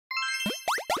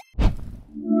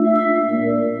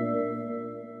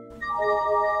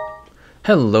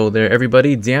Hello there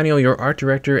everybody, Daniel, your art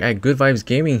director at Good Vibes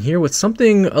Gaming here with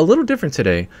something a little different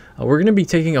today. We're going to be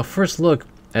taking a first look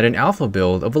at an alpha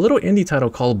build of a little indie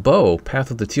title called Bow, Path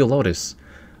of the Teal Lotus.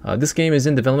 This game is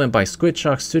in development by Squid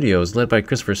Shock Studios, led by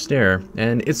Christopher Stair,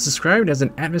 and it's described as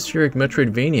an atmospheric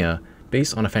Metroidvania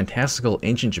based on a fantastical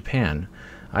ancient Japan.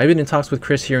 I've been in talks with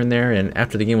Chris here and there and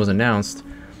after the game was announced,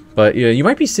 but you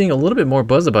might be seeing a little bit more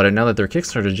buzz about it now that their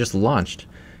Kickstarter just launched.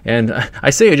 And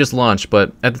I say it just launched,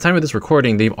 but at the time of this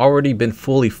recording, they've already been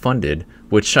fully funded,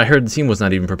 which I heard the team was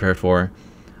not even prepared for.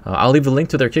 I'll leave a link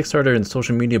to their Kickstarter and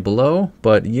social media below,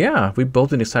 but yeah, we've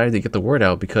both been excited to get the word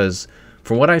out because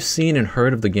from what I've seen and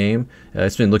heard of the game,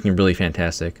 it's been looking really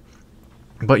fantastic.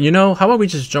 But you know, how about we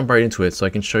just jump right into it so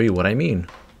I can show you what I mean.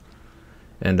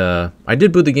 And I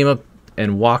did boot the game up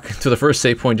and walk to the first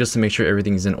save point just to make sure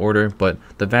everything's in order, but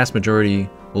the vast majority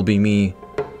will be me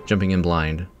jumping in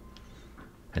blind.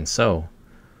 And so,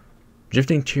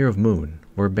 drifting tear of moon,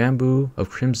 where bamboo of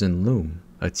crimson loom,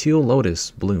 a teal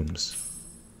lotus blooms.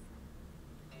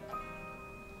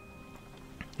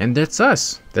 And that's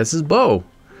us. This is Bow.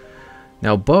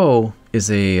 Now, Bow is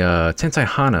a Tentai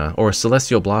Hana, or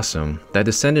celestial blossom, that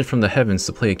descended from the heavens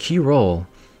to play a key role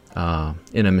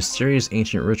in a mysterious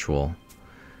ancient ritual.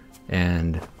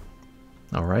 And,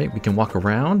 alright, we can walk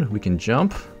around, we can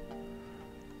jump.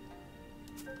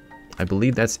 I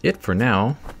believe that's it for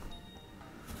now.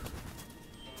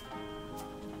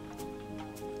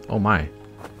 Oh my.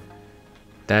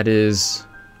 That is...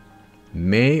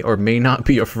 may or may not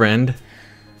be a friend.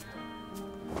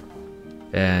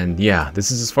 And yeah,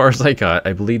 this is as far as I got.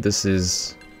 I believe this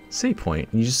is save point.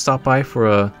 You just stop by for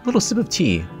a little sip of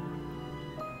tea.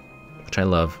 Which I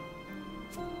love.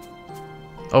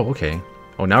 Oh, okay.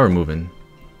 Oh, now we're moving.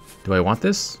 Do I want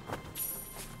this?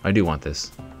 I do want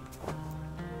this.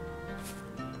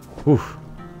 Oof.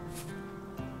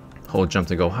 Hold jump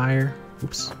to go higher.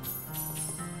 Oops.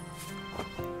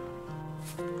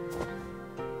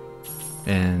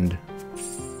 And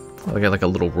I got like a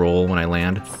little roll when I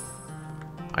land.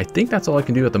 I think that's all I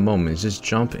can do at the moment is just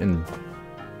jump and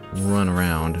run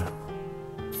around.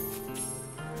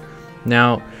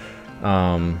 Now,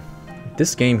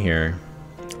 this game here,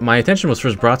 my attention was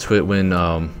first brought to it when,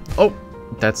 oh,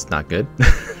 that's not good.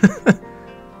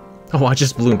 Oh, I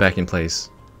just blew him back in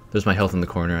place. There's my health in the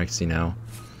corner, I can see now.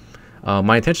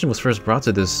 My attention was first brought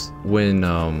to this when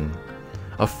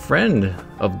a friend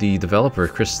of the developer,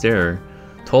 Chris Stair,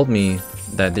 told me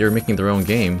that they were making their own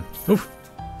game. Oof.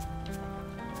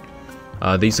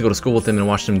 They used to go to school with him and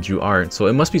watch them do art, so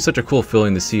it must be such a cool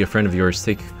feeling to see a friend of yours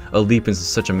take a leap into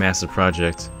such a massive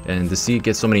project, and to see it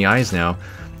get so many eyes now.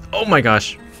 Oh my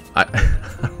gosh! I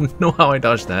don't know how I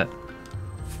dodged that.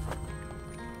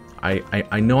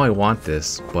 I know I want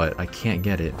this, but I can't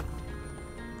get it.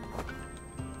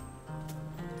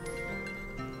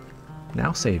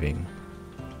 Now saving.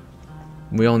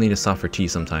 We all need to stop for tea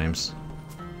sometimes.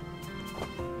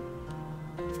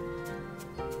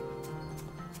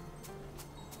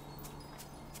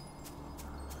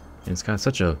 And it's got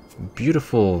such a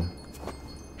beautiful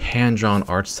hand-drawn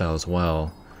art style as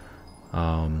well.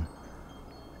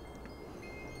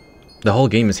 The whole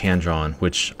game is hand-drawn,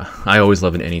 which I always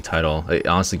love in any title. It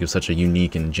honestly gives such a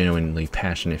unique and genuinely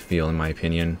passionate feel, in my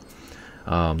opinion.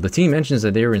 The team mentions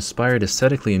that they were inspired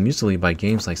aesthetically and musically by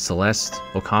games like Celeste,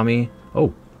 Okami,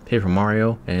 oh, Paper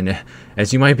Mario, and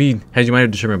as you might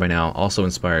have determined by now, also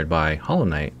inspired by Hollow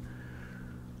Knight.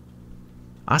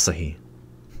 Asahi.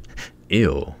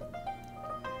 Ew.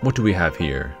 What do we have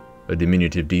here? A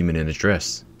diminutive demon in a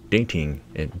dress, dainty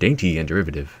and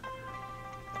derivative.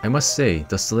 I must say,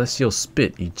 the celestial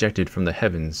spit ejected from the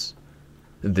heavens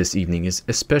this evening is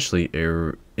especially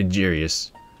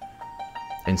egregious,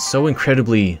 and so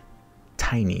incredibly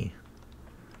tiny.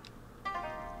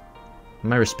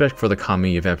 My respect for the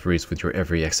kami evaporates with your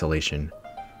every exhalation.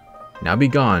 Now be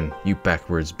gone, you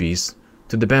backwards beast,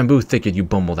 to the bamboo thicket you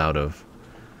bumbled out of.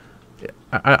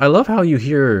 I love how you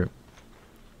hear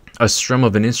a strum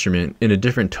of an instrument in a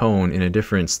different tone, in a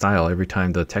different style every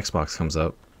time the text box comes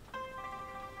up.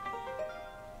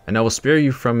 And I will spare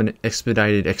you from an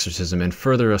expedited exorcism and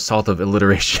further assault of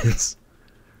alliterations.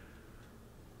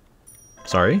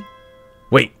 Sorry?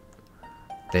 Wait!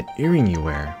 That earring you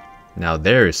wear. Now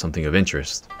there is something of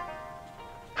interest.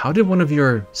 How did one of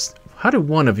your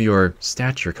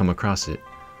stature come across it?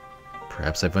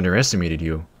 Perhaps I've underestimated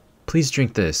you. Please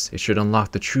drink this. It should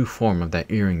unlock the true form of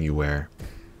that earring you wear.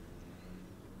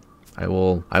 I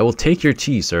will take your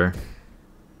tea, sir.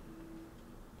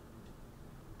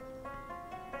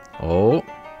 Oh.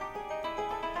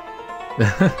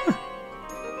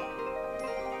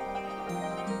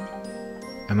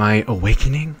 Am I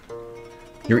awakening?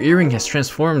 Your earring has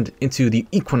transformed into the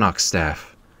Equinox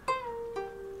Staff.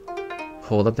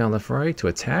 Hold up, down, left, right to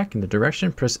attack in the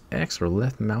direction. Press X or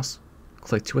left mouse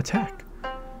click to attack.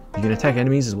 You can attack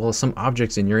enemies as well as some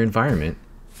objects in your environment.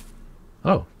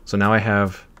 Oh, so now I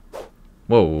have...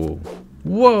 Whoa.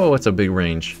 Whoa, that's a big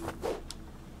range.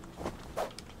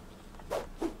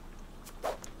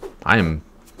 I'm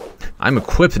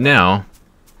equipped now.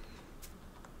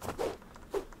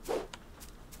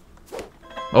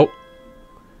 Oh.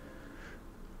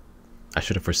 I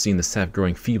should have foreseen the sap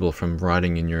growing feeble from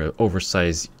rotting in your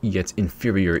oversized yet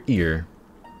inferior ear.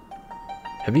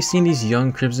 Have you seen these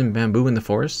young crimson bamboo in the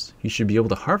forest? You should be able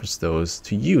to harvest those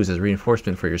to use as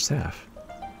reinforcement for your staff.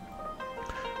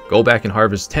 Go back and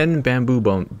harvest 10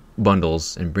 bamboo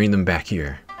bundles and bring them back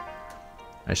here.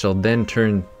 I shall then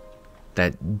turn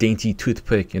that dainty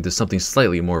toothpick into something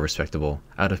slightly more respectable,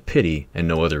 out of pity and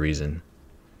no other reason.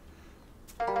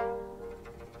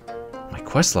 My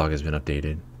quest log has been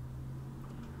updated.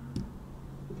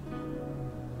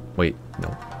 Wait,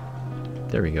 no.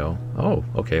 There we go. Oh,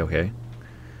 okay, okay.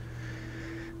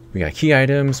 We got key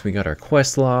items, we got our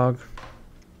quest log.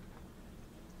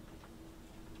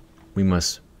 We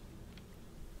must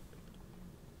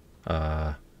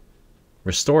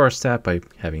restore our stat by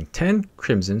having 10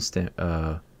 crimson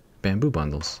bamboo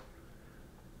bundles.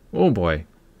 Oh boy.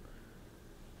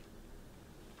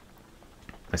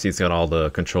 I see it's got all the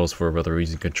controls for whether we're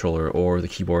using controller or the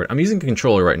keyboard. I'm using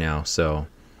controller right now, so...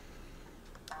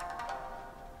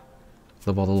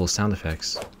 Love all the little sound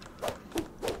effects.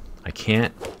 I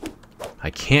can't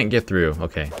get through.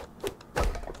 Okay.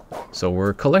 So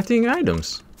we're collecting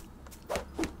items.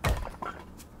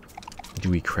 Do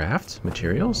we craft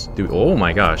materials? Oh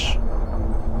my gosh.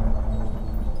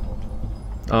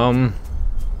 I'm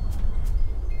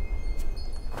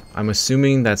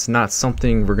assuming that's not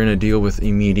something we're gonna deal with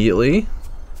immediately.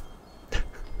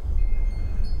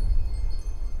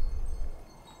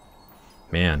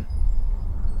 Man.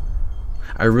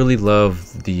 I really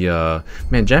love the,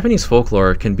 man, Japanese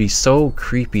folklore can be so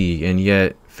creepy and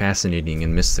yet fascinating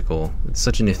and mystical. It's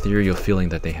such an ethereal feeling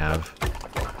that they have.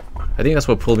 I think that's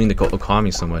what pulled me into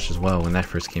Okami so much as well when that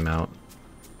first came out.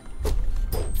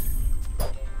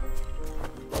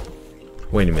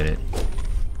 Wait a minute.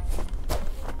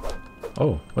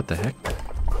 Oh, what the heck?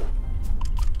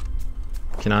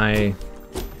 Can I...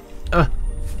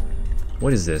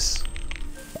 What is this?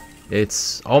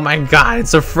 It's... Oh my god,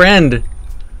 it's a friend!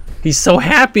 He's so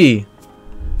happy!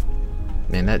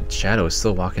 Man, that shadow is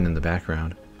still walking in the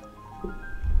background.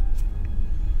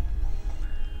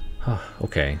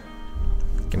 Okay.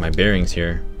 Get my bearings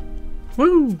here.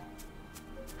 Woo!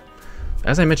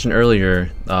 As I mentioned earlier,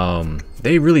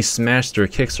 they really smashed their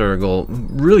Kickstarter goal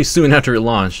really soon after it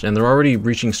launched, and they're already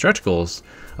reaching stretch goals.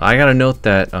 I gotta note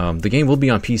that the game will be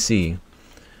on PC,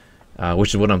 which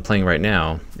is what I'm playing right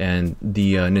now, and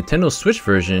the Nintendo Switch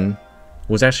version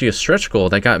was actually a stretch goal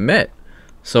that got met.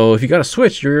 So if you got a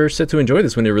Switch, you're set to enjoy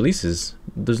this when it releases.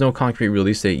 There's no concrete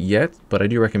release date yet, but I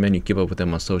do recommend you keep up with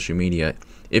them on social media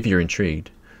if you're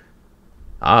intrigued.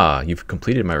 Ah, you've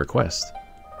completed my request.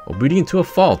 Obedient to a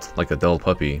fault, like a dull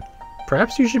puppy.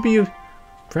 Perhaps you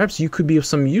could be of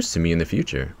some use to me in the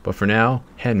future, but for now,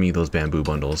 hand me those bamboo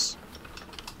bundles.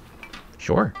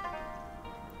 Sure.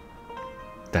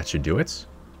 That should do it.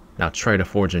 Now try to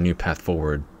forge a new path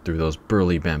forward through those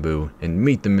burly bamboo and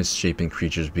meet the misshapen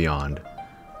creatures beyond.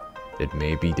 It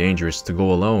may be dangerous to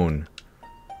go alone,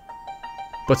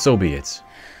 but so be it.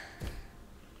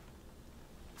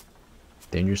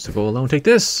 Dangerous to go alone. Take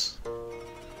this!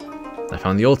 I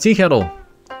found the old tea kettle.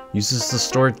 Uses to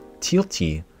store teal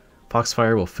tea.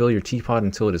 Foxfire will fill your teapot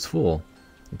until it is full,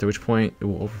 at which point it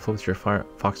will overflow with your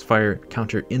Foxfire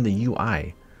counter in the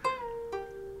UI.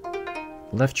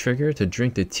 Left trigger to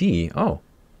drink the tea. Oh.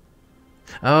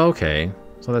 Oh, okay.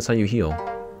 So that's how you heal.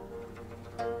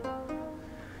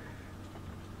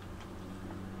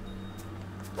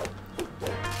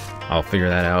 I'll figure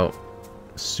that out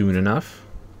soon enough.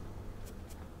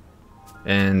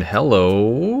 And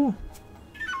hello.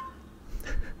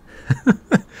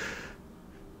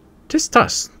 Tis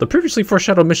us, the previously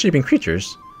foreshadowed misshapen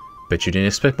creatures. Bet you didn't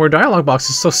expect more dialogue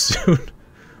boxes so soon.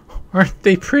 Aren't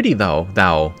they pretty though?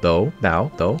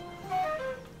 Though.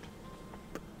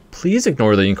 Please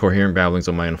ignore the incoherent babblings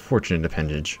of my unfortunate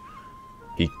appendage.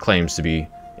 He claims to be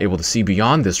able to see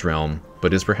beyond this realm,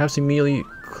 but it is perhaps immediately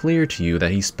clear to you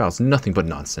that he spouts nothing but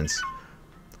nonsense.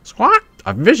 What?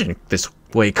 A vision this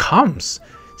way comes.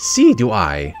 See, do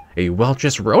I, a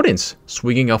well-dressed rodent,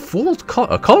 swinging a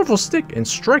colorful stick and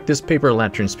strike this paper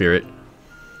lantern spirit.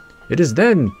 It is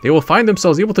then they will find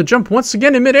themselves able to jump once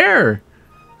again in midair.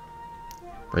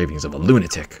 Ravings of a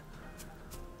lunatic.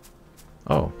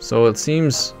 Oh, so it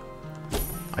seems...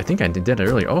 I think I did that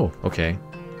earlier. Oh, okay.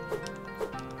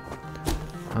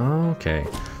 Okay.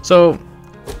 So,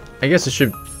 I guess it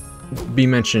should be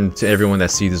mentioned to everyone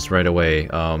that sees this right away.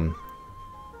 Oh,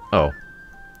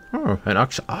 an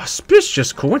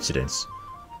auspicious coincidence.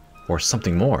 Or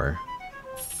something more.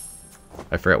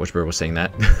 I forgot which bird was saying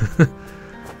that.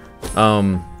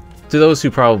 To those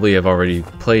who probably have already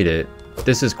played it,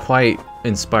 this is quite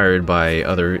inspired by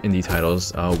other indie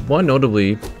titles. One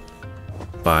notably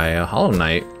by Hollow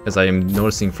Knight, as I am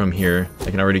noticing from here.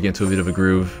 I can already get into a bit of a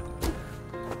groove.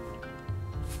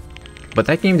 But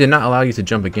that game did not allow you to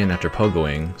jump again after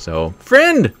pogoing, so...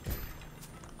 Friend!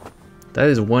 That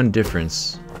is one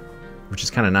difference, which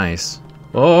is kind of nice.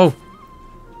 Oh!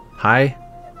 Hi.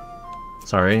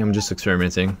 Sorry, I'm just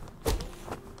experimenting.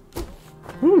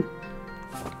 Woo!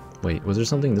 Wait, was there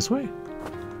something this way?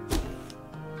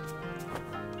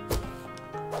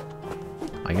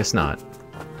 I guess not.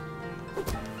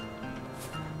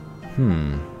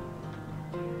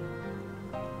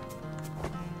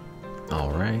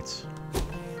 Alright.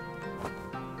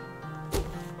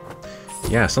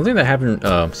 Yeah, something that happened,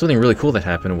 something really cool that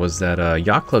happened was that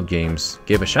Yacht Club Games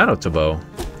gave a shout out to Bo.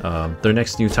 Their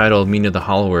next new title, Mina the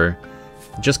Hollower,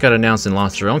 just got announced and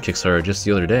launched their own Kickstarter just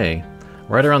the other day,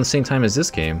 right around the same time as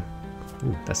this game.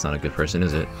 Ooh, that's not a good person,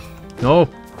 is it? No!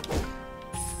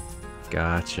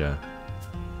 Gotcha.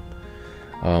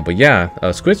 But yeah,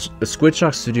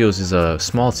 Squidshock Studios is a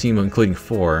small team including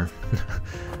four,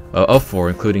 of four,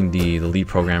 including the lead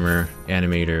programmer,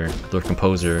 animator, the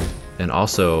composer, and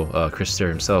also Chris Stair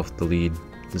himself, the lead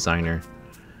designer.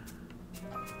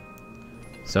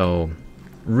 So,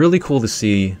 really cool to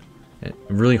see,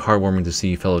 really heartwarming to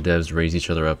see fellow devs raise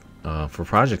each other up for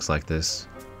projects like this.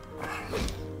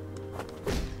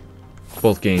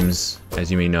 Both games,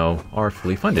 as you may know, are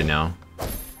fully funded now.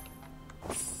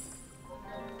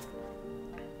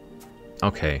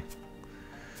 Okay.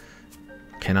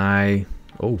 Can I...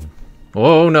 Oh.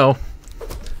 Oh no!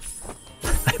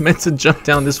 I meant to jump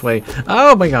down this way.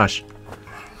 Oh my gosh!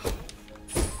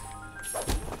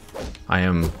 I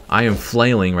am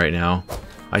flailing right now.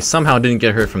 I somehow didn't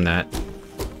get hurt from that.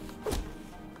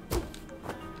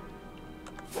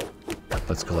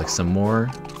 Let's collect some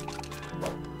more.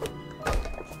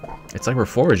 It's like we're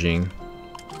foraging.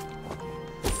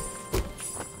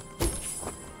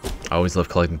 I always love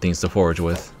collecting things to forage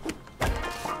with.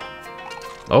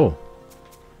 Oh.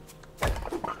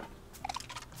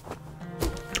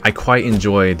 I quite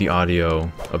enjoy the audio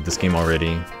of this game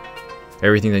already.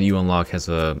 Everything that you unlock has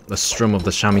a strum of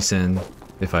the shamisen,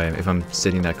 if I'm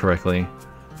stating that correctly.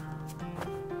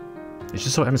 It's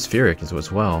just so atmospheric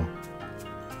as well.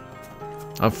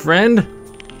 A friend?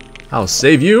 I'll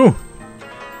save you!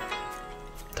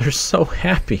 They're so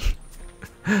happy.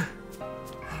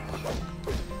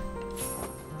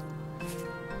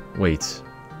 Wait.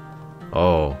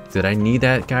 Oh, did I need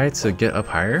that guy to get up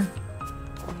higher?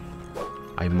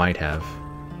 I might have.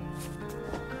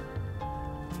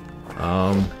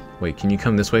 Wait, can you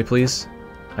come this way, please?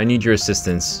 I need your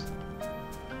assistance.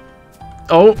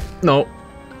 Oh, no.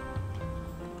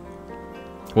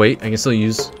 Wait, I can still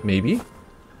use, maybe?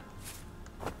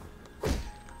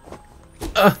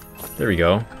 There we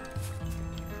go.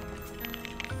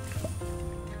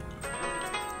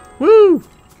 Woo!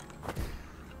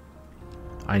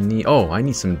 I need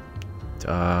some,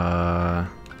 I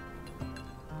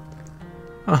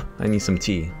need some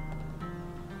tea.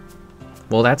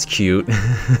 Well, that's cute.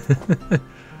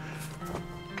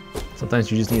 Sometimes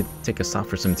you just need to take a stop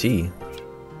for some tea.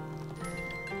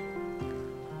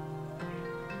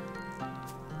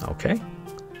 Okay.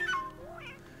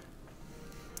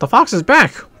 The fox is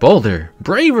back! Bolder,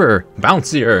 braver,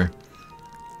 bouncier!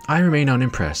 I remain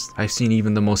unimpressed. I've seen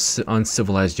even the most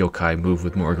uncivilized yokai move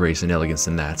with more grace and elegance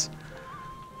than that.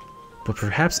 But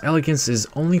perhaps elegance is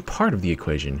only part of the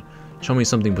equation. Show me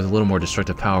something with a little more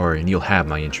destructive power and you'll have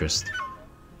my interest.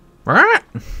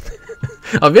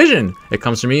 A vision! It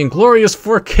comes to me in glorious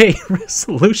 4K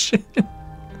resolution.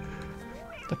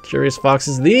 The curious fox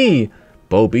is thee.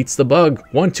 Bo beats the bug.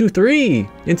 1, 2, 3.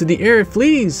 Into the air it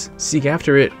flees. Seek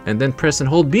after it and then press and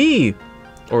hold B.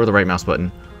 Or the right mouse button.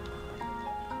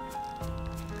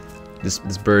 This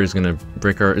bird is gonna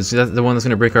break our... Is that the one that's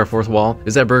gonna break our fourth wall?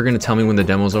 Is that bird gonna tell me when the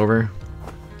demo's over?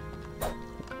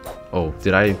 Oh,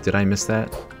 did I miss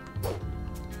that?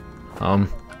 I'm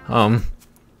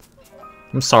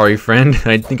sorry, friend.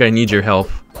 I think I need your help.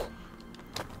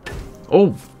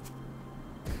 Oh!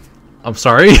 I'm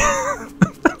sorry.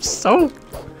 I'm so...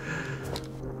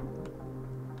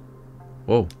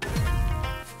 Whoa.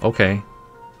 Okay.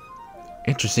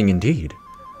 Interesting indeed.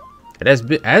 As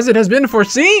it has been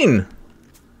foreseen!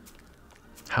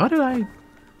 How did I...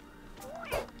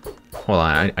 Hold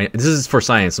on, this is for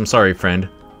science. I'm sorry, friend.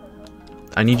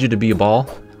 I need you to be a ball.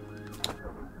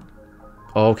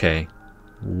 Okay.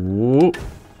 Whoop.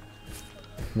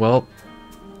 Well,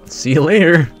 see you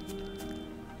later.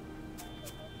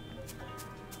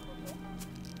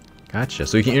 Gotcha.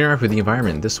 So you can interact with the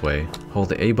environment this way. Hold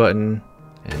the A button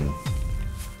and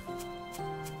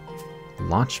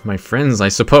launch my friends, I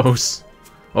suppose.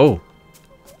 Oh.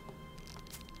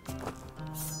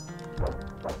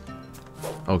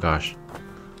 Oh gosh.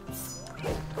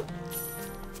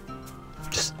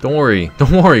 Just don't worry.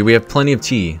 Don't worry. We have plenty of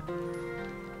tea.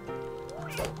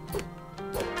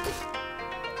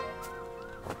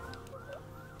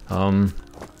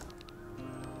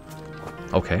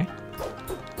 Okay.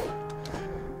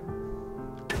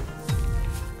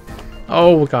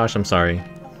 Oh gosh, I'm sorry.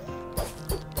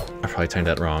 I probably timed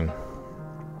that wrong.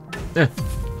 Eh.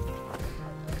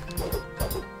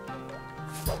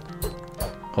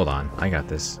 Hold on, I got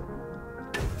this.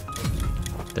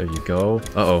 There you go.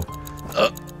 Uh-oh.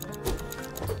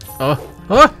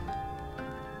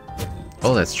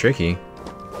 Oh, that's tricky.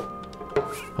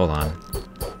 Hold on.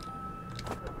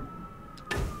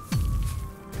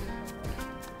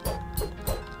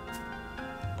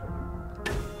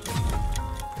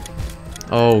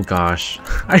 Oh gosh,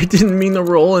 I didn't mean to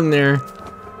roll in there.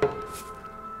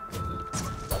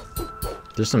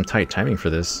 There's some tight timing for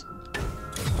this.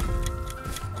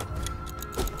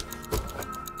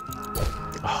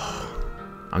 Oh,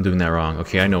 I'm doing that wrong.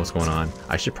 Okay, I know what's going on.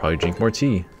 I should probably drink more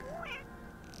tea.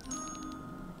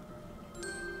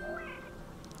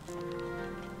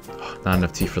 Oh, not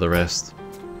enough tea for the rest.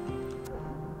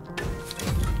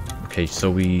 Okay,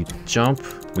 so we jump,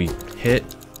 we hit,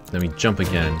 then we jump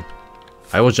again.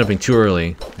 I was jumping too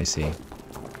early. I see.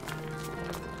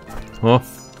 Oh,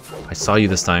 I saw you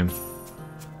this time.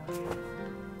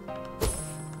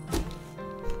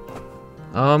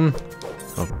 Oh.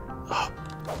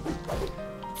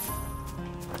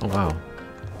 Oh wow.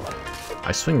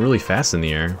 I swing really fast in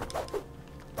the air.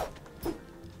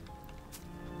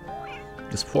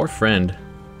 This poor friend.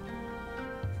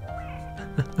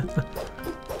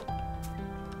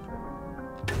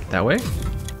 That way?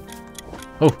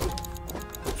 Oh.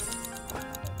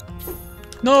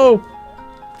 No!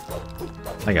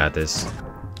 I got this.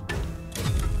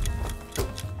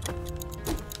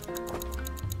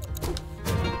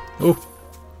 Oh.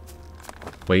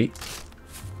 Wait.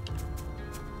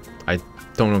 I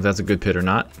don't know if that's a good pit or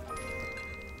not.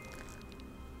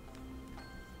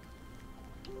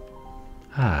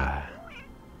 Ah.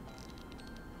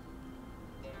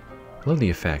 Love the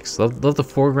effects. Love the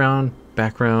foreground,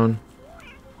 background.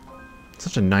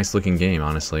 Such a nice looking game,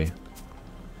 honestly.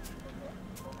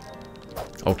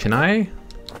 Oh, can I?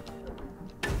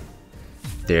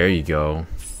 There you go.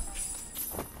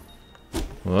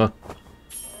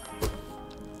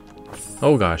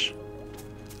 Oh gosh.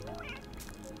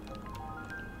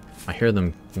 I hear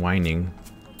them whining.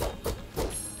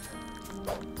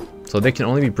 So they can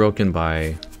only be broken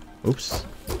by... Oops.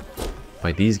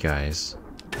 By these guys.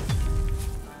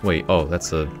 Wait, oh,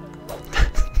 that's a...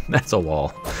 that's a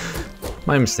wall.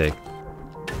 My mistake.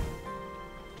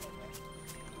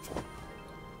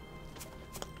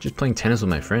 Just playing tennis with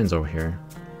my friends over here.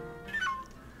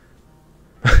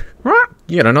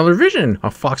 Yet another vision! A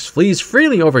fox flees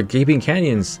freely over gaping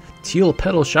canyons. Teal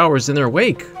petal showers in their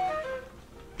wake.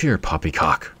 Pure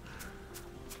poppycock.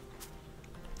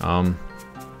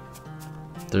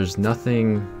 There's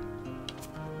nothing...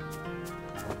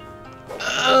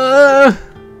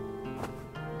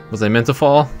 Was I meant to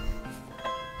fall?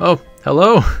 Oh,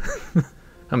 hello!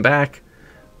 I'm back.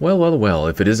 Well, well, well,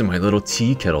 if it isn't my little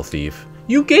tea kettle thief.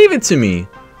 You gave it to me!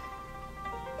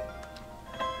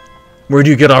 Where do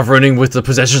you get off running with the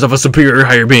possessions of a superior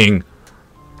higher being?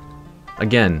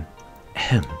 Again.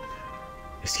 Ahem.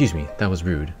 Excuse me, that was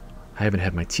rude. I haven't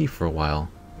had my tea for a while.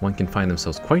 One can find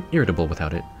themselves quite irritable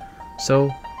without it. So,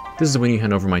 this is when you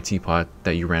hand over my teapot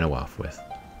that you ran off with.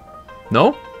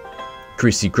 No?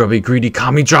 Greasy, grubby, greedy,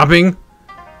 commie dropping?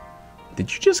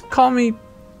 Did you just call me...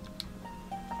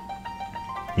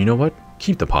 You know what?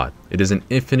 Keep the pot. It is an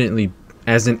infinitely...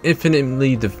 As an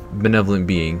infinitely benevolent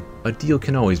being, a deal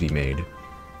can always be made.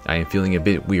 I am feeling a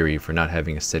bit weary for not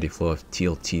having a steady flow of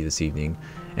teal tea this evening,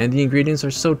 and the ingredients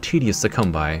are so tedious to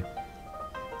come by.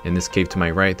 In this cave to my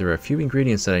right, there are a few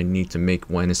ingredients that I need to make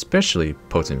one especially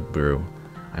potent brew.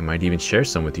 I might even share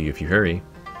some with you if you hurry.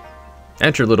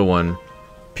 Enter, little one.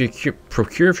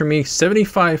 Procure for me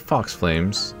 75 fox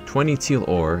flames, 20 teal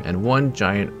ore, and 1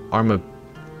 giant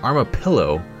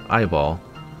armapillo eyeball.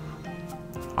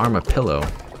 Armapillo.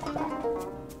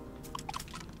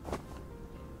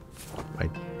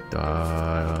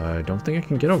 I don't think I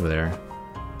can get over there.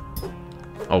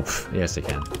 Oh, pff, yes I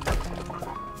can.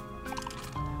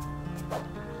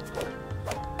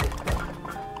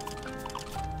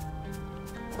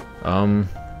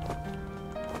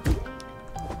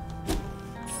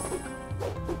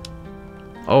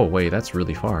 Oh, wait, that's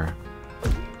really far.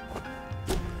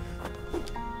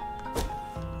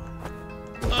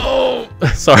 Oh!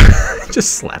 Sorry,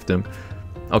 just slapped him.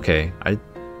 Okay, I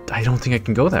don't think I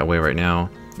can go that way right now.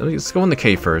 Let's go in the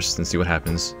cave first and see what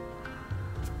happens.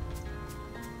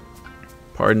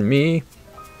 Pardon me.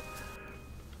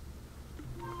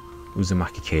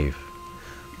 Uzumaki Cave.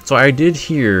 So I did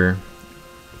hear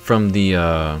from the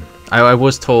I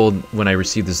was told when I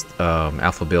received this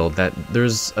alpha build that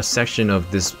there's a section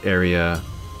of this area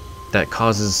that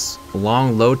causes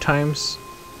long load times,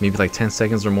 maybe like 10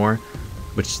 seconds or more,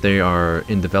 which they are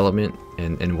in development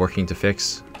and working to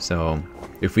fix. So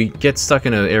if we get stuck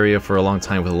in an area for a long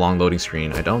time with a long loading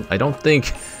screen, I don't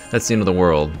think that's the end of the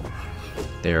world.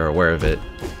 They are aware of it.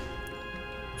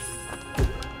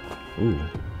 Ooh.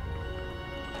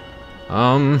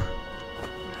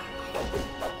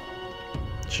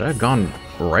 Should I have gone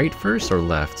right first or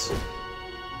left?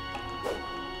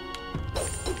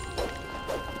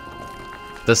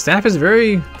 The staff is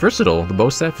very versatile. The bow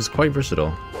staff is quite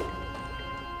versatile.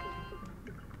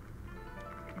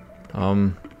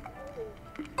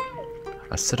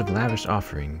 A set of lavish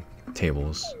offering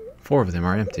tables. 4 of them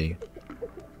are empty.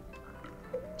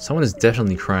 Someone is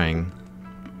definitely crying.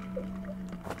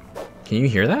 Can you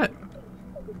hear that?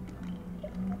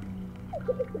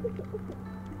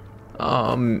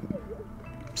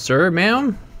 Sir,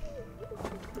 ma'am?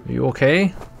 Are you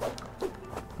okay?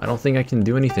 I don't think I can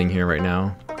do anything here right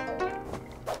now.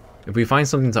 If we find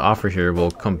something to offer here,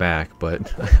 we'll come back,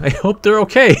 but I hope they're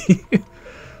okay.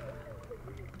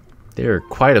 They're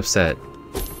quite upset.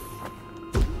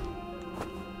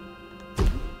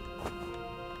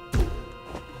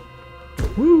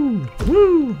 Woo!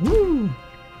 Woo! Woo!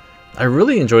 I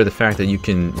really enjoy the fact that you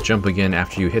can jump again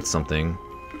after you hit something.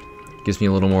 Gives me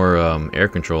a little more air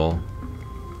control.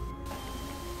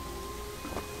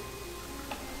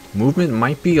 Movement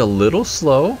might be a little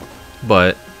slow,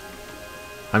 but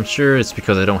I'm sure it's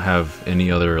because I don't have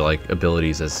any other like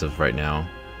abilities as of right now.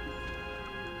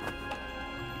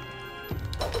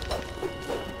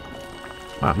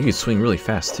 Wow, you can swing really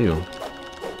fast too.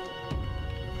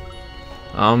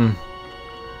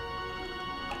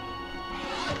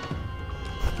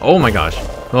 Oh my gosh.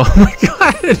 Oh my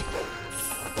god!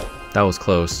 That was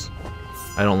close.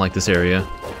 I don't like this area.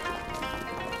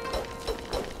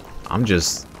 I'm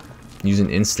just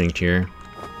using instinct here.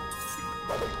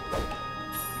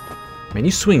 Man,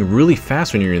 you swing really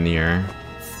fast when you're in the air.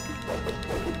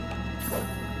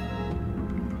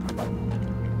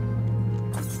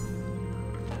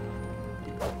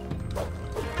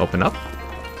 Open up?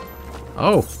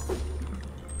 Oh!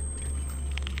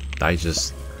 I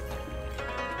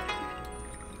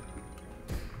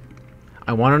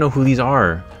want to know who these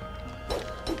are.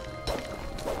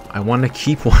 I want to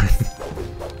keep one.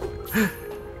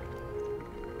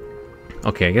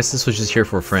 Okay, I guess this was just here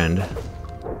for a friend.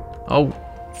 Oh.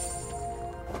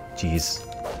 Jeez.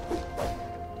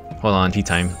 Hold on, tea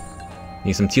time.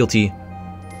 Need some teal tea.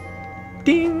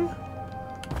 Ding!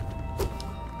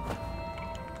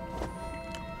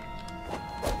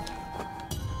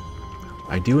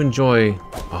 I do enjoy...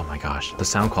 Oh my gosh, the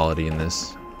sound quality in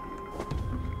this.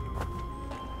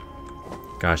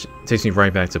 Gosh, it takes me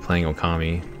right back to playing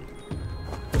Okami.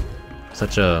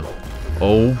 Such a...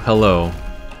 Oh, hello.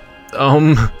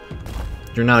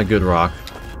 You're not a good rock.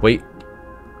 Wait.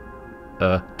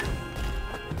 Oh,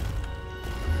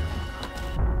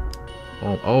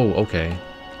 okay.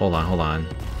 Hold on.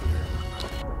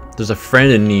 There's a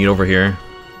friend in need over here.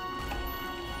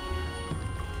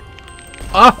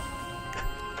 Ah!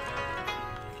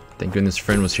 Thank goodness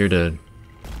friend was here to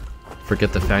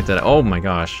forget the fact that... Oh my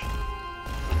gosh.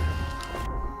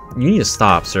 You need to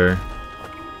stop, sir.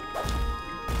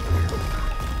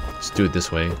 Let's do it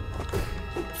this way.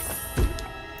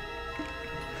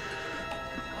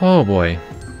 Oh boy.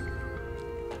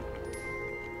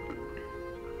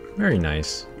 Very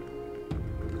nice.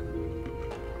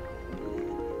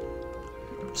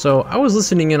 So, I was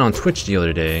listening in on Twitch the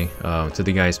other day to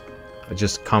the guys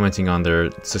just commenting on their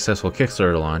successful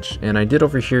Kickstarter launch, and I did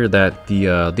overhear that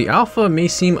the alpha may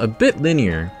seem a bit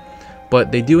linear,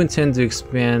 but they do intend to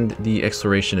expand the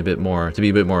exploration a bit more, to be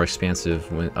a bit more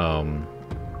expansive when,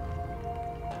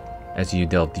 as you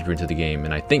delve deeper into the game.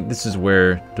 And I think this is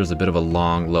where there's a bit of a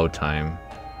long load time.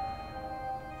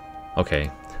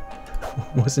 Okay.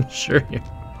 Wasn't sure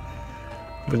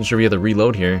we had to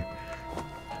reload here.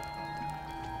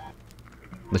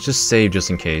 Let's just save just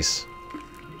in case.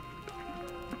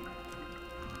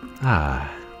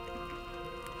 Ah.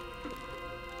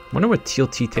 Wonder what teal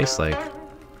tea tastes like.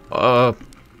 Hello,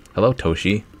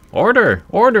 Toshi. Order!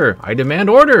 Order! I demand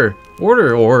order!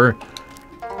 Order, or...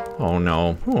 Oh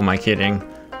no, who am I kidding?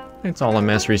 It's all a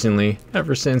mess recently,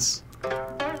 ever since...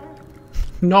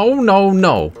 No, no,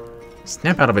 no!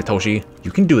 Snap out of it, Toshi.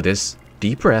 You can do this.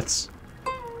 Deep breaths.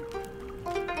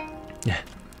 Yeah.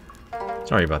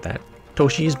 Sorry about that.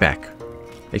 Toshi is back.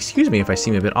 Excuse me if I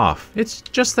seem a bit off. It's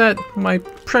just that my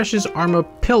precious armor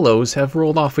pillows have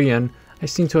rolled off again. I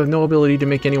seem to have no ability to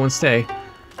make anyone stay.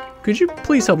 Could you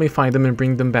please help me find them and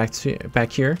bring them back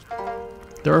here?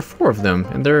 There are 4 of them,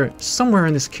 and they're somewhere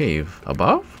in this cave.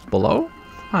 Above? Below?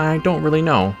 I don't really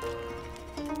know.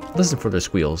 Listen for their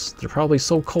squeals. They're probably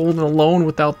so cold and alone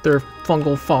without their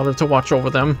fungal father to watch over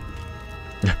them.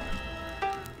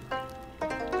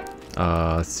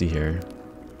 Let's see here.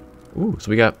 Ooh, so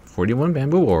we got 41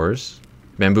 bamboo ores,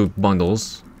 bamboo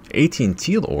bundles, 18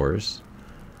 teal ores,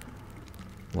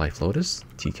 life lotus,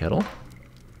 tea kettle.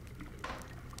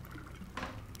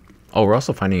 Oh, we're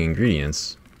also finding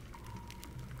ingredients.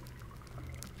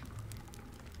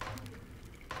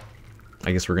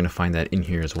 I guess we're gonna find that in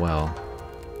here as well.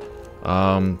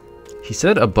 He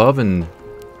said above and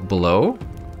below?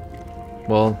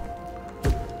 Well,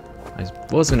 I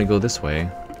was gonna go this way.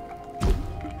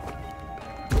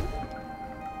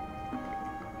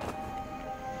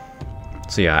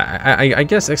 So yeah, I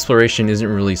guess exploration isn't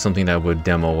really something that would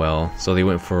demo well. So they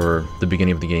went for the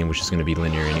beginning of the game, which is gonna be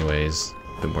linear anyways.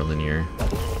 A bit more linear.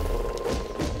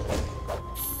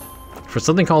 For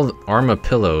something called Arma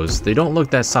pillows, they don't look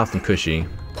that soft and cushy.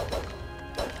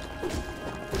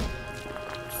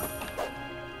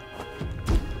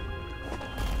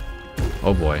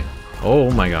 Oh boy.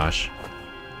 Oh my gosh.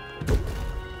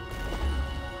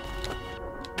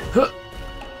 Huh.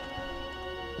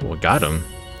 Oh, got him.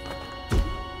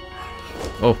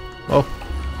 Oh, oh.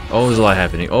 Oh, there's a lot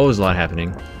happening. Oh, there's a lot happening.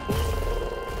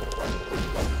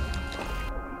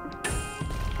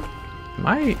 Am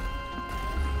I...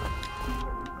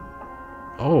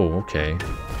 Oh, okay.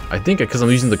 I think because I'm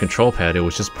using the control pad, it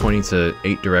was just pointing to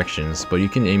 8 directions, but you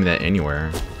can aim that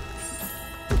anywhere.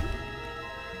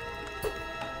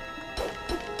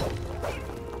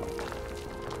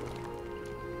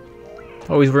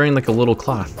 Oh, he's wearing like a little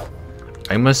cloth.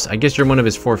 I guess you're one of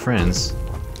his 4 friends.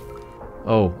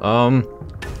 Oh,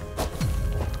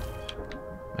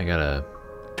 I gotta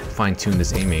fine-tune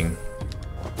this aiming.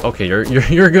 Okay,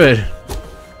 you're good.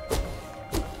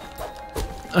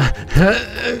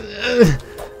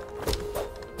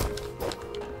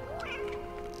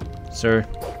 Sir,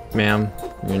 ma'am,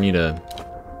 you're gonna need a...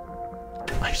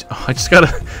 I just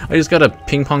gotta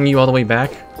ping pong you all the way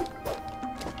back.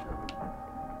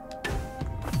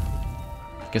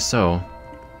 Guess so.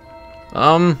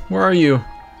 Where are you?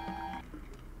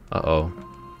 Uh-oh.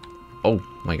 Oh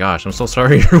my gosh, I'm so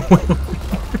sorry.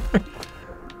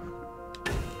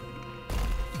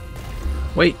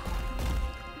 Wait.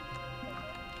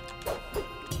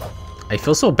 I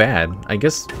feel so bad. I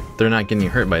guess they're not getting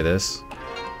hurt by this.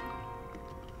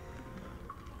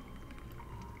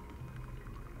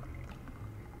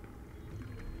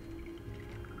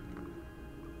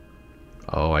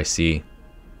 Oh, I see.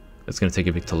 It's gonna take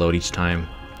a bit to load each time.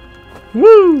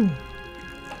 Woo!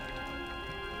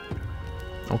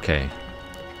 Okay.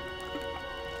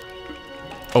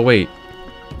 Oh wait.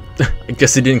 I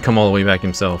guess he didn't come all the way back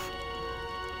himself.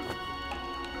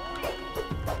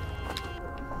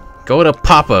 Go to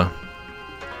Papa.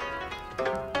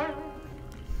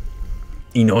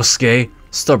 Inosuke,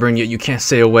 stubborn yet you can't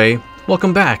stay away.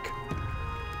 Welcome back.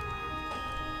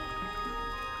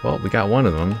 Well, we got one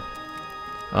of them.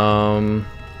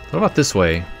 What about this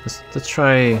way? Let's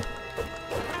try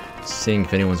seeing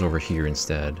if anyone's over here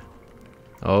instead.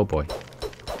 Oh boy.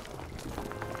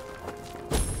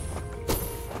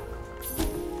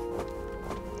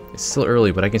 It's still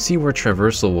early, but I can see where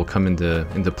traversal will come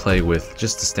into play with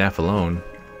just the staff alone.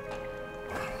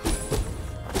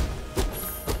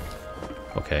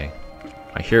 Okay.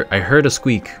 I heard a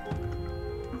squeak.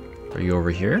 Are you over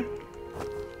here?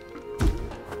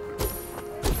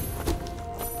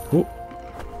 Ooh.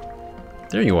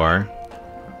 There you are.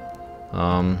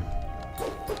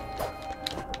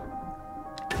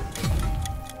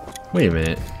 Wait a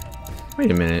minute.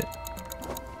 Wait a minute.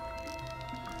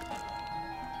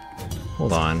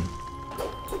 Hold on.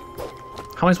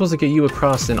 How am I supposed to get you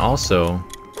across and also...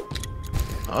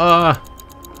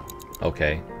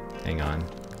 Okay. Hang on.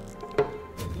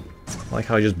 I like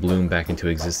how I just bloomed back into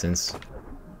existence.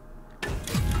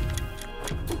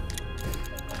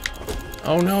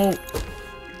 Oh no!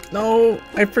 No,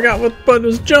 I forgot what button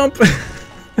was jump.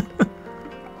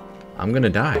 I'm gonna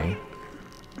die.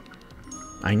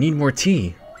 I need more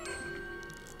tea.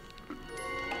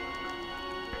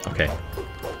 Okay,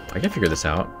 I can figure this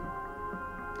out.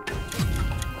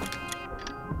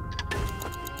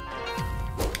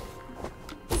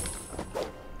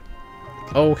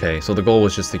 Oh, okay, so the goal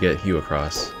was just to get Hugh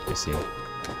across. I see.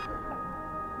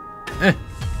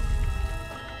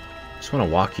 Just want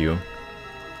to walk you.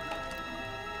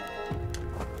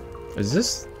 Is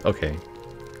this... okay.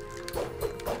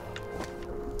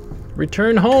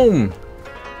 Return home!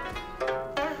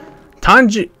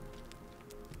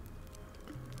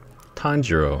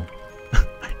 Tanjiro.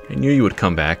 I knew you would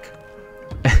come back.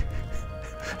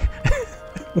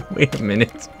 Wait a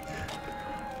minute.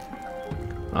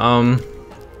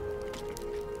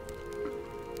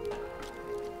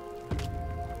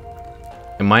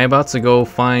 Am I about to go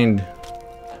find...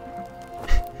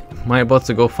 Am I about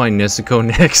to go find Nezuko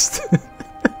next?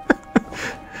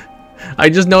 I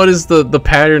just noticed the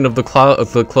pattern of the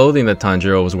clothing that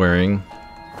Tanjiro was wearing.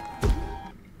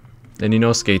 And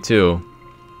Inosuke too.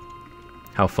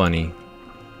 How funny.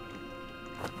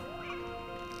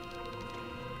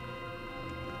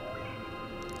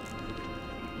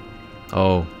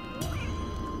 Oh.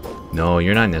 No,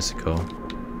 you're not Nezuko.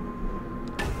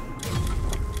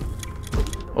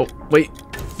 Oh, wait.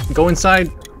 Go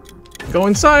inside. Go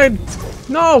inside.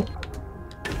 No.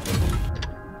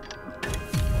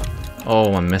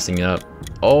 Oh, I'm messing it up.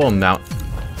 Oh, I'm out.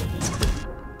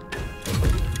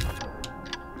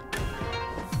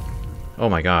 Oh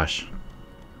my gosh.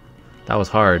 That was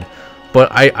hard. But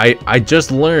I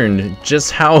just learned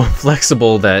just how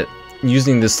flexible that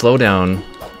using this slowdown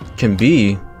can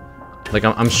be. Like,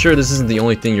 I'm sure this isn't the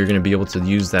only thing you're going to be able to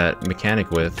use that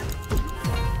mechanic with.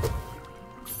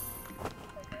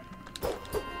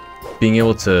 Being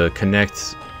able to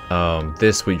connect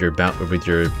this with your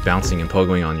bouncing and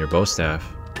pogoing on your bow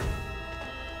staff.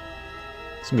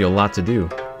 It's gonna be a lot to do.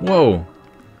 Whoa!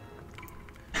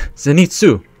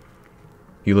 Zenitsu!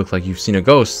 You look like you've seen a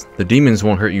ghost. The demons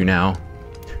won't hurt you now.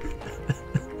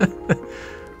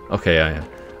 Okay, I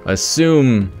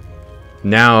assume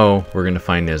now we're gonna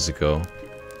find Nezuko.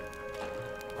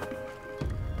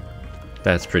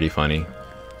 That's pretty funny.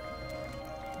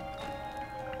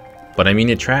 But I mean,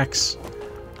 it tracks.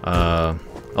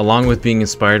 Along with being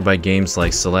inspired by games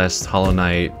like Celeste, Hollow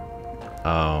Knight,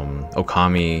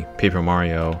 Okami, Paper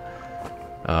Mario,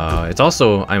 it's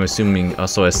also, I'm assuming,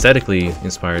 also aesthetically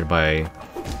inspired by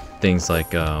things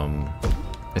like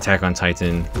Attack on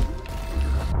Titan,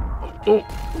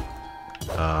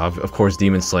 of course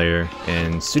Demon Slayer,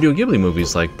 and Studio Ghibli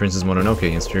movies like Princess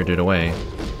Mononoke and Spirited Away.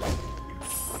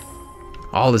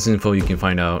 All this info you can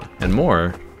find out, and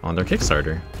more, on their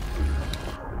Kickstarter.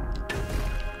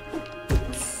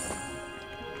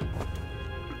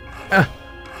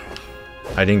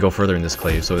 I didn't go further in this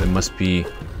clave, so it must be...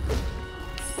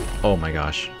 Oh my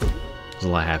gosh. There's a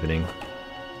lot happening.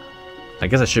 I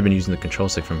guess I should have been using the control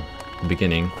stick from the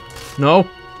beginning. No!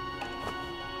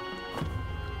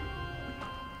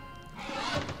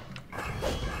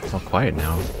 It's all quiet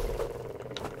now.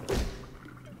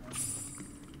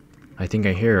 I think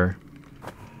I hear her.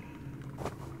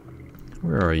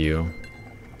 Where are you?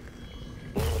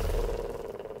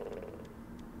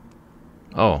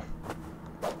 Oh.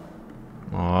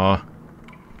 Aw.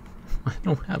 I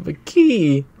don't have a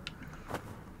key.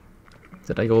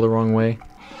 Did I go the wrong way?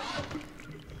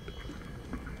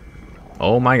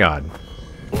 Oh my god.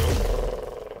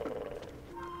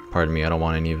 Pardon me, I don't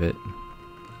want any of it.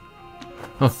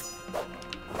 Oh.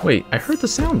 Wait, I heard the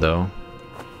sound though.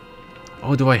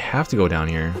 Oh, do I have to go down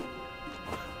here?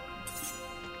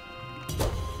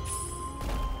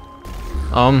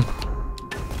 Oh,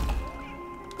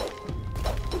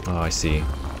 I see.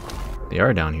 They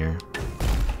are down here.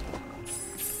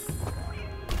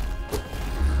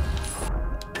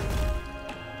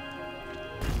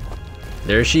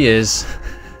 There she is.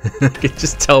 I can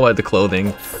just tell by the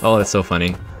clothing. Oh, that's so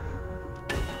funny.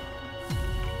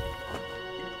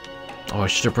 Oh, I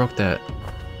should have broke that.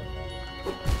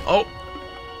 Oh!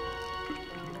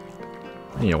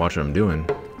 I need to watch what I'm doing.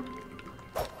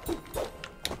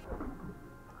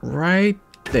 Right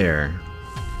there.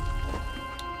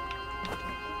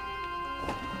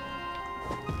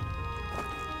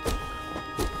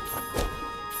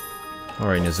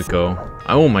 Alright, Nezuko.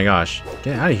 Oh my gosh.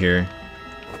 Get out of here.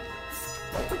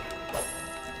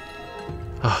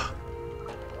 Ah.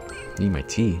 Need my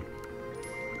tea.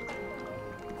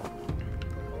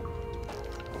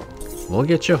 We'll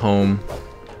get you home.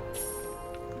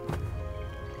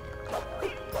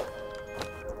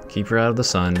 Keep her out of the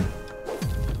sun.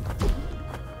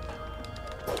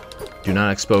 Do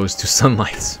not expose to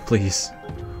sunlight, please.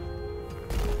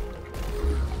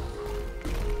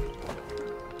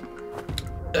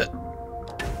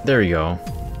 There we go.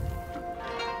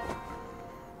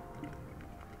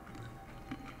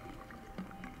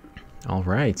 All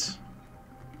right.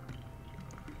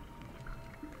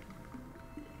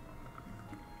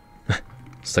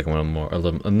 It's like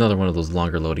another one of those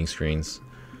longer loading screens.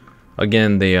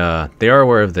 Again, they are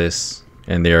aware of this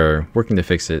and they are working to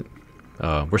fix it.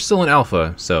 We're still in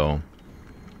alpha, so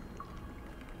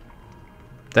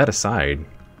that aside,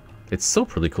 it's still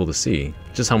pretty cool to see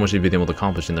just how much they've been able to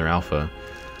accomplish in their alpha.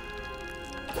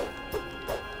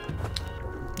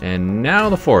 And now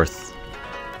the fourth.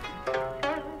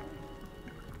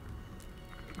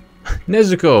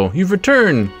 Nezuko, you've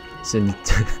returned!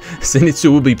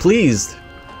 Zenitsu will be pleased.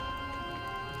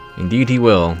 Indeed he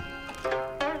will.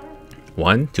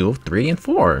 1, 2, 3, and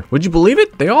 4. Would you believe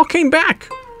it? They all came back!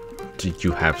 Did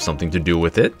you have something to do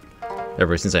with it?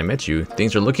 Ever since I met you,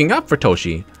 things are looking up for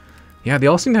Toshi. Yeah, they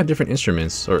all seem to have different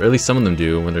instruments, or at least some of them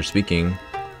do when they're speaking.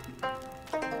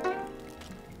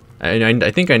 I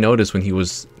think I noticed when he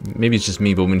was, maybe it's just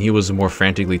me, but when he was more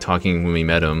frantically talking when we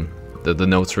met him, the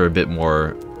notes were a bit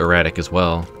more erratic as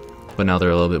well. But now they're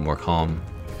a little bit more calm.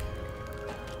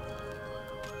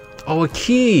 Oh, a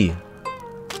key!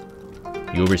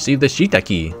 You'll receive the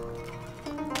Shitaki.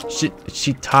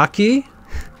 Shitaki?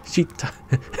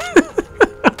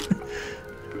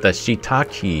 The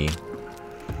Shitaki.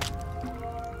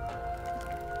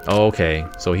 Oh, okay,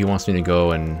 so he wants me to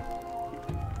go and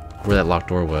where that locked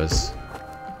door was.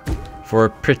 For a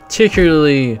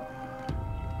particularly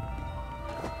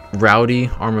rowdy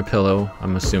armadillo,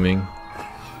 I'm assuming.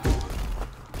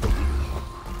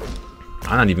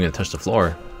 I'm not even gonna touch the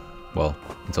floor. Well,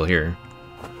 until here.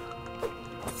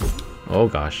 Oh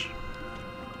gosh.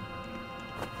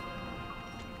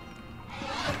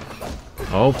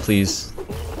 Oh, please.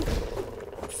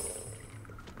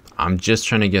 I'm just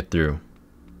trying to get through.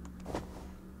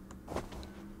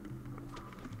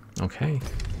 Okay.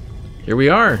 Here we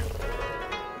are.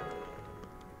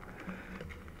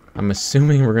 I'm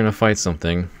assuming we're gonna fight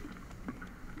something.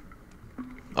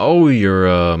 Oh,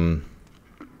 you're,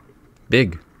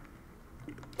 big.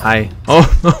 Hi.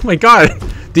 Oh my god!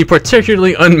 The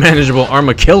particularly unmanageable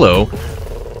Armadillo.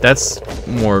 That's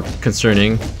more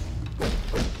concerning.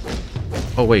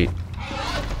 Oh, wait.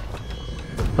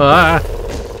 Ah!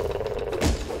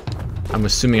 I'm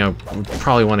assuming I would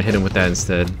probably want to hit him with that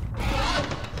instead.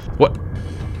 What?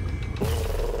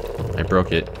 I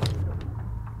broke it.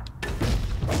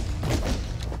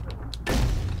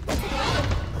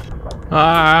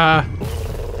 Ah! I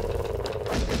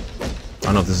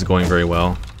don't know if this is going very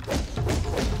well.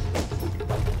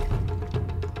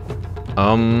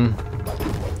 Oh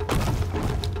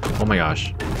my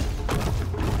gosh.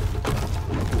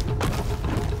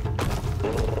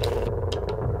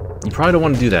 You probably don't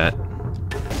want to do that.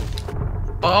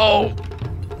 Oh!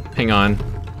 Hang on.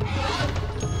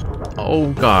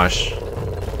 Oh gosh.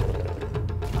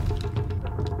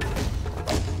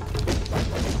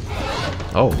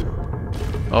 Oh.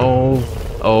 Oh.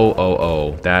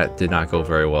 That did not go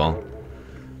very well.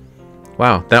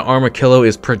 Wow, that Armadillo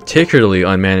is particularly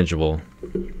unmanageable.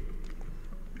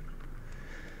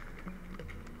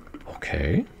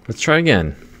 Okay, let's try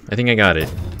again. I think I got it.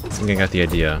 I think I got the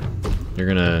idea. You're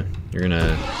gonna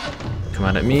come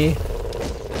out at me.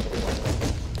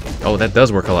 Oh, that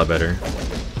does work a lot better.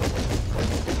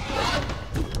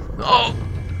 Oh!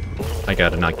 I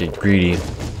gotta not get greedy.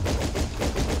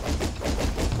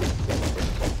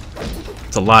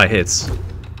 It's a lot of hits.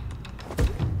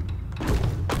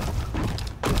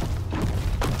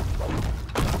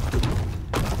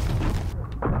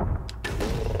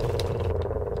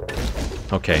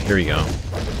 Okay, here we go.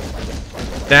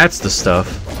 That's the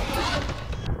stuff.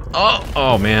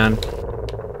 Oh man.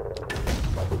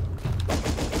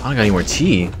 I don't got any more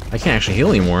tea. I can't actually heal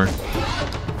anymore.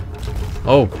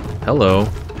 Oh, hello.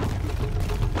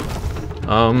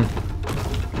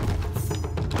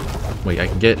 Wait, I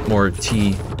can get more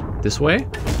tea this way?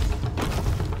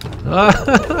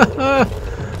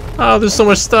 Oh, there's so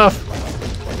much stuff.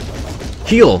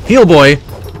 Heal, boy.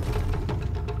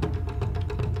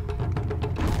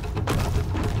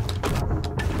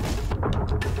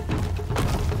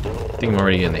 I think I'm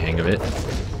already getting the hang of it.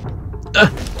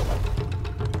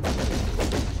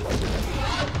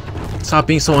 Stop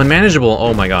being so unmanageable.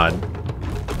 Oh my god.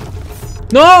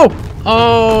 No!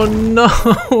 Oh no!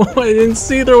 I didn't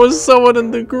see there was someone on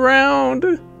the ground.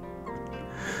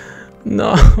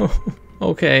 No.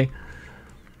 Okay.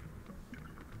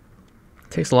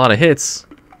 Takes a lot of hits.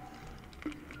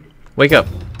 Wake up.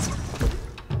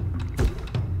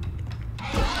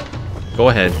 Go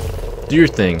ahead. Do your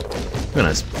thing. I'm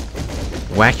gonna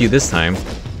whack you this time.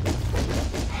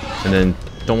 And then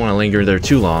don't want to linger there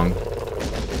too long.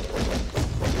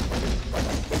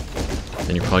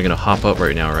 And you're probably gonna hop up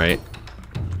right now, right?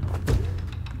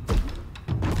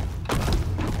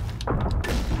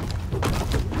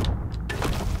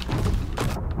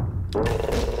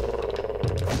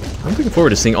 I'm looking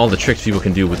forward to seeing all the tricks people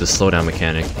can do with the slowdown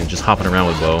mechanic and just hopping around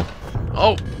with Bo.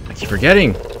 Oh, I keep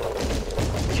forgetting.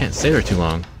 Can't stay there too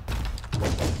long.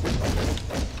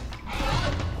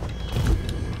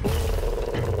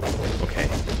 Okay,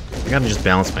 I gotta just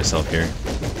balance myself here.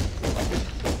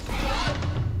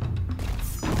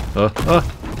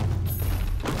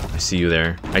 I see you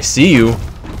there. I see you.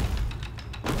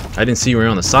 I didn't see you were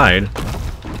on the side.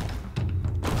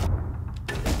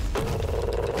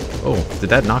 Oh,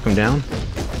 did that knock him down?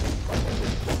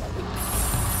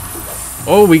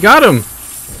 Oh, we got him!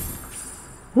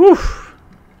 Whew!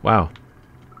 Wow.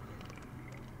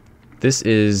 This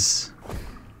is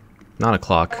not a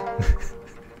clock.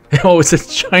 Oh, it's a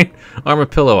giant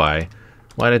armadillo eye.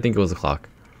 Why did I think it was a clock?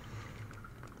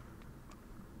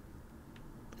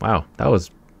 Wow, that was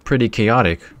pretty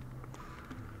chaotic.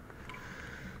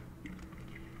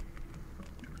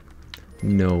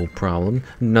 No problem.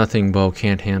 Nothing Bo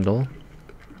can't handle.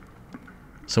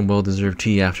 Some well-deserved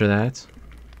tea after that.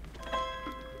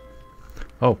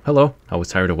 Oh, hello. I was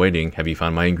tired of waiting. Have you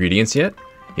found my ingredients yet?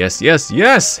 Yes, yes,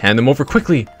 yes! Hand them over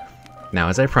quickly! Now,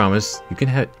 as I promised,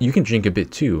 you can drink a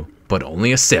bit too, but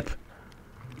only a sip.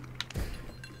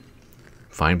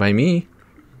 Fine by me.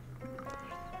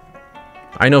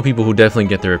 I know people who definitely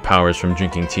get their powers from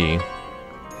drinking tea.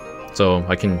 So,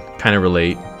 I can kind of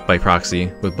relate by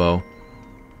proxy with Bo.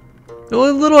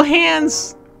 Oh, little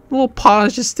hands! Little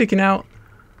paws just sticking out.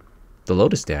 The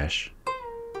Lotus Dash.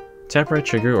 Tap right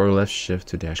trigger or left shift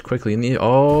to dash quickly in the...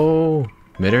 Oh!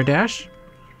 Mid-air dash?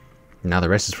 Now the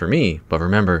rest is for me. But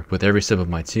remember, with every sip of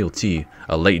my teal tea,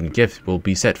 a latent gift will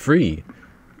be set free.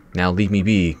 Now leave me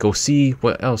be. Go see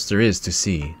what else there is to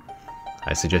see.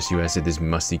 I suggest you exit this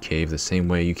musty cave the same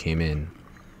way you came in.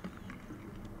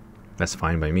 That's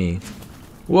fine by me.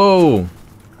 Whoa!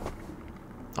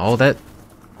 Oh, that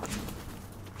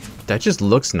just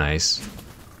looks nice.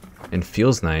 And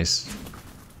feels nice.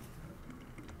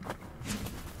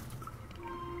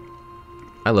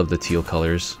 I love the teal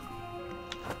colors.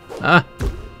 Ah!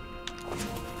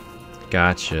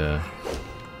 Gotcha.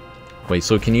 Wait,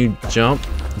 so can you jump,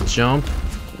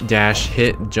 dash,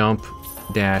 hit, jump,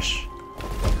 dash?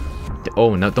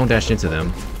 Oh, no, don't dash into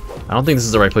them. I don't think this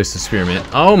is the right place to experiment.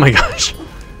 Oh my gosh!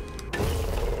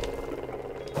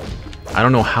 I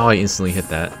don't know how I instantly hit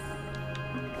that.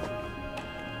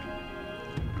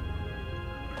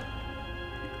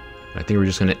 I think we're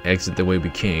just gonna exit the way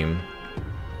we came.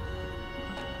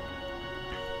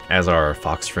 As our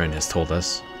fox friend has told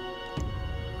us.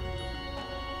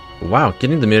 Wow,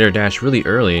 getting the mid-air dash really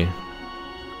early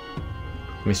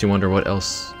makes you wonder what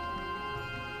else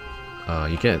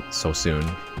you get so soon.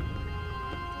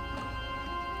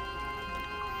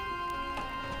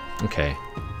 Okay.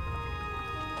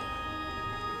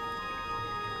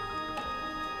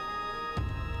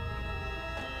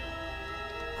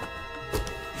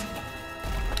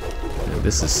 And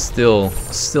this is still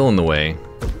in the way.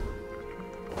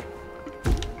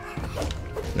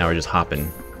 Now we're just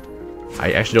hopping.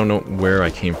 I actually don't know where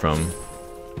I came from.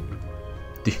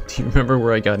 Do you remember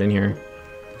where I got in here?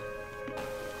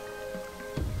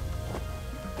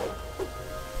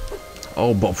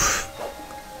 Oh,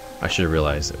 I should have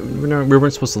realized. We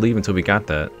weren't supposed to leave until we got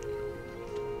that.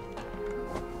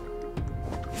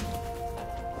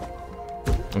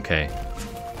 Okay.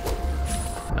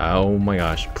 Oh my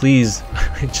gosh. Please.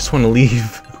 I just want to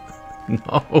leave.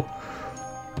 No.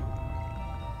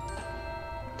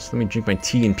 Just let me drink my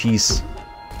tea in peace.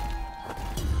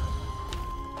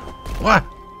 What?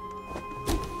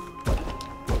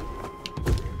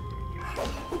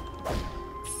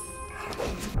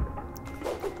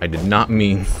 I did not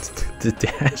mean to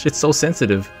dash. It's so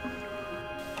sensitive.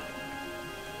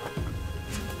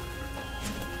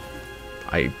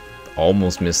 I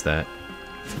almost missed that.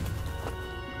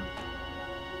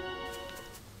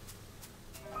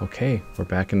 Okay, we're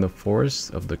back in the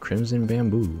forest of the Crimson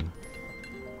Bamboo.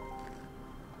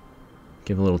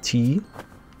 Give a little tea.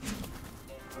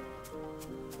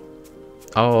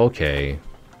 Oh, okay.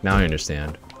 Now I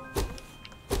understand.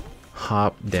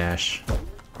 Hop, dash.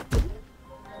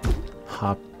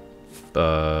 Hop,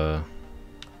 can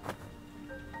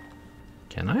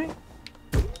I?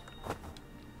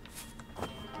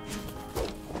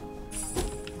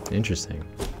 Interesting.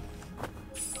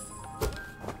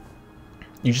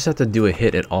 You just have to do a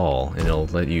hit at all, and it'll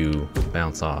let you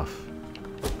bounce off.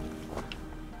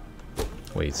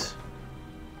 Wait.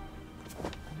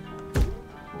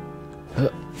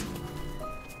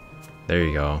 There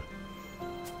you go.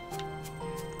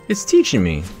 It's teaching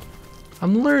me.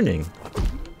 I'm learning.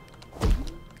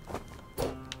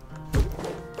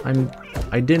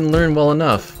 I didn't learn well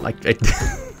enough.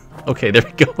 Okay, there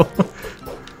we go.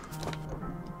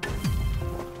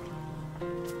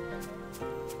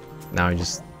 Now I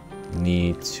just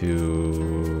need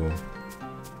to...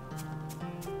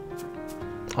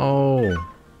 Oh.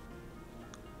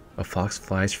 A fox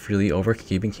flies freely over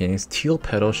keeping canyons. Teal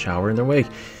petals shower in their wake.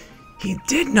 He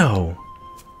did know!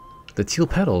 The teal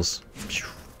petals.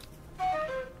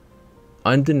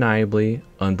 Undeniably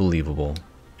unbelievable.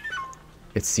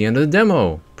 It's the end of the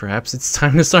demo. Perhaps it's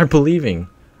time to start believing.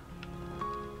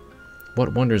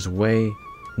 What wonders lay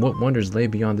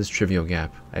beyond this trivial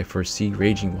gap? I foresee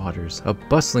raging waters, a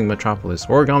bustling metropolis,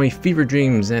 origami fever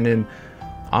dreams, and an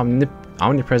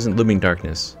omnipresent looming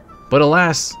darkness. But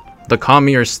alas, the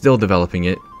kami are still developing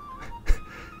it.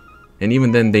 And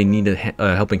even then, they need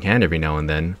a helping hand every now and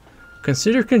then.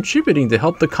 Consider contributing to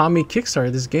help the kami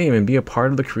kickstart this game and be a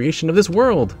part of the creation of this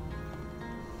world.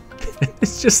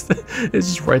 It's just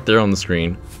right there on the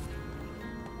screen.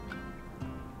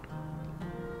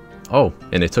 Oh,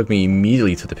 and it took me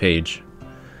immediately to the page.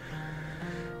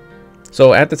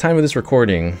 So at the time of this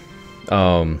recording,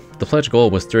 the pledge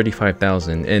goal was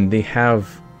 35,000, and they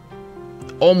have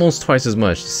almost twice as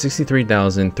much,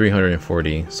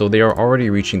 63,340. So they are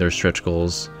already reaching their stretch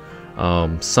goals,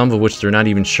 some of which they're not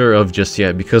even sure of just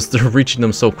yet because they're reaching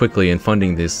them so quickly and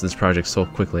funding this project so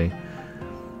quickly.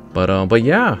 But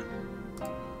yeah,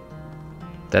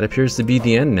 that appears to be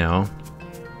the end now.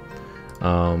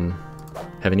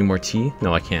 Have any more tea?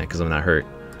 No, I can't because I'm not hurt.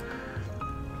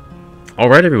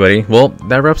 Alright everybody, well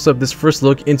that wraps up this first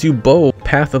look into Bow,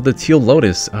 Path of the Teal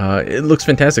Lotus. It looks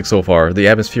fantastic so far. The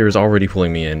atmosphere is already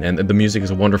pulling me in, and the music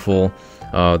is wonderful.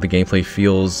 The gameplay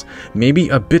feels maybe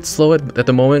a bit slow at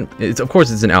the moment. Of course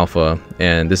it's an alpha,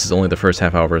 and this is only the first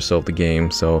half hour or so of the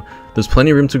game, so there's plenty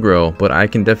of room to grow, but I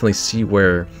can definitely see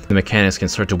where the mechanics can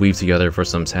start to weave together for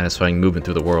some satisfying movement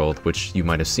through the world, which you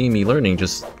might have seen me learning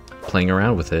just playing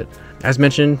around with it. As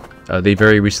mentioned, they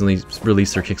very recently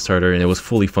released their Kickstarter, and it was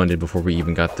fully funded before we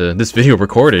even got this video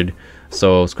recorded.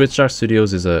 So Squidshot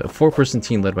Studios is a 4-person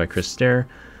team led by Chris Stair.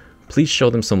 Please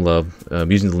show them some love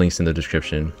using the links in the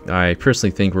description. I personally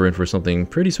think we're in for something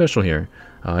pretty special here.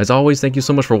 As always, thank you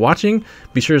so much for watching.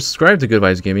 Be sure to subscribe to Good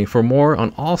Vibes Gaming for more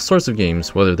on all sorts of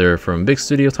games, whether they're from big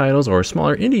studio titles or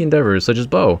smaller indie endeavors such as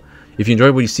Bow. If you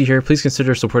enjoyed what you see here, please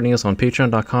consider supporting us on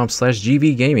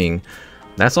patreon.com/gvgaming.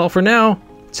 That's all for now.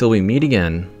 Till we meet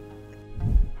again.